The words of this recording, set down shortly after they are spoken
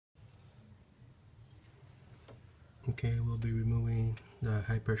Okay, we'll be removing the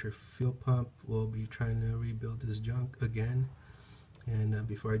high pressure fuel pump. We'll be trying to rebuild this junk again. And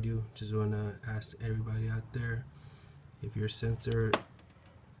before I do, just want to ask everybody out there, if your sensor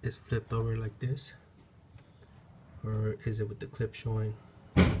is flipped over like this, or is it with the clip showing?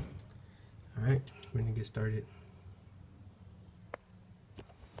 Alright, we're gonna get started.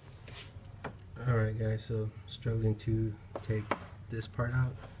 Alright guys, so struggling to take this part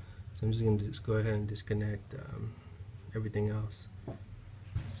out, so I'm just gonna go ahead and disconnect everything else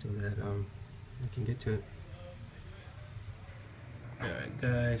so that we can get to it. Alright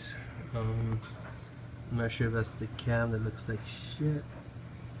guys, I'm not sure if that's the cam that looks like shit.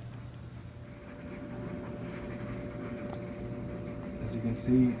 As you can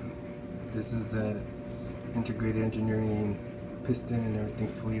see, this is the integrated engineering piston and everything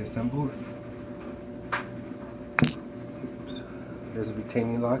fully assembled. Oops. There's a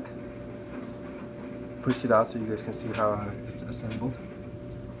retaining lock. Push it out so you guys can see how it's assembled.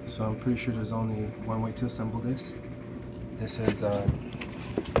 So I'm pretty sure there's only one way to assemble this. This is the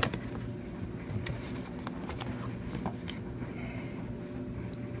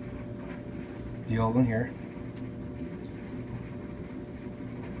old one here.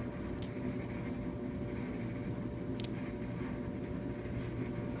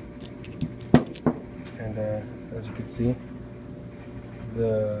 And as you can see,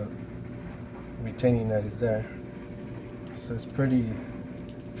 the retaining nut is there. So it's pretty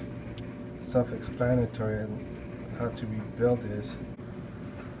self-explanatory on how to rebuild this.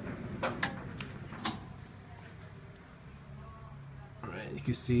 Alright, you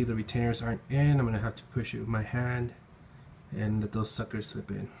can see the retainers aren't in. I'm going to have to push it with my hand and let those suckers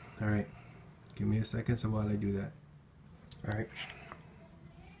slip in. Alright, give me a second so while I do that. Alright.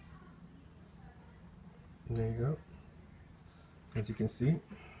 There you go. As you can see,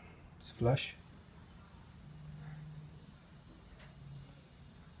 it's flush.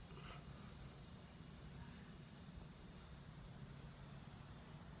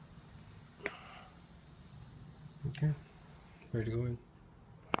 Okay, ready to go in.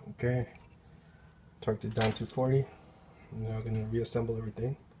 Okay, torqued it down to 40. Now I'm going to reassemble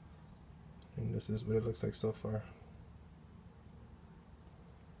everything. And this is what it looks like so far.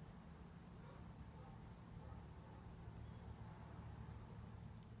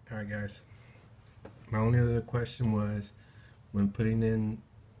 Alright guys, my only other question was, when putting in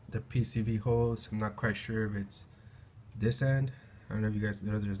the PCV holes, I'm not quite sure if it's this end. I don't know if you guys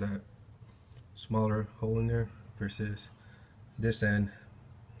know there's that smaller hole in there versus this end,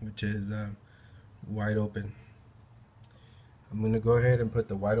 which is wide open. I'm going to go ahead and put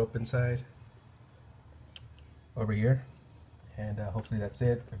the wide open side over here, and hopefully that's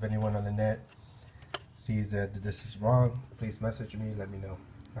it. If anyone on the net sees that this is wrong, please message me, let me know.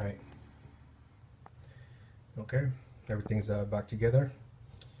 Alright. Okay, everything's back together.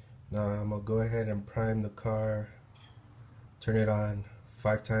 Now I'm going to go ahead and prime the car, turn it on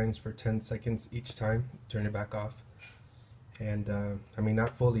 5 times for 10 seconds each time, turn it back off. And I mean,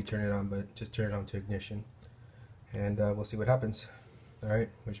 not fully turn it on, but just turn it on to ignition. And we'll see what happens. Alright,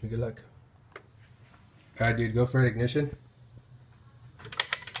 wish me good luck. Alright dude, go for it, ignition.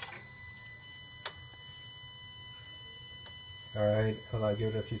 Alright, hold on,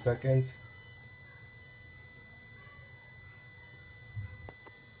 give it a few seconds.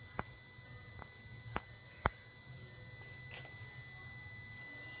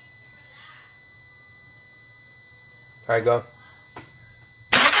 Alright, go.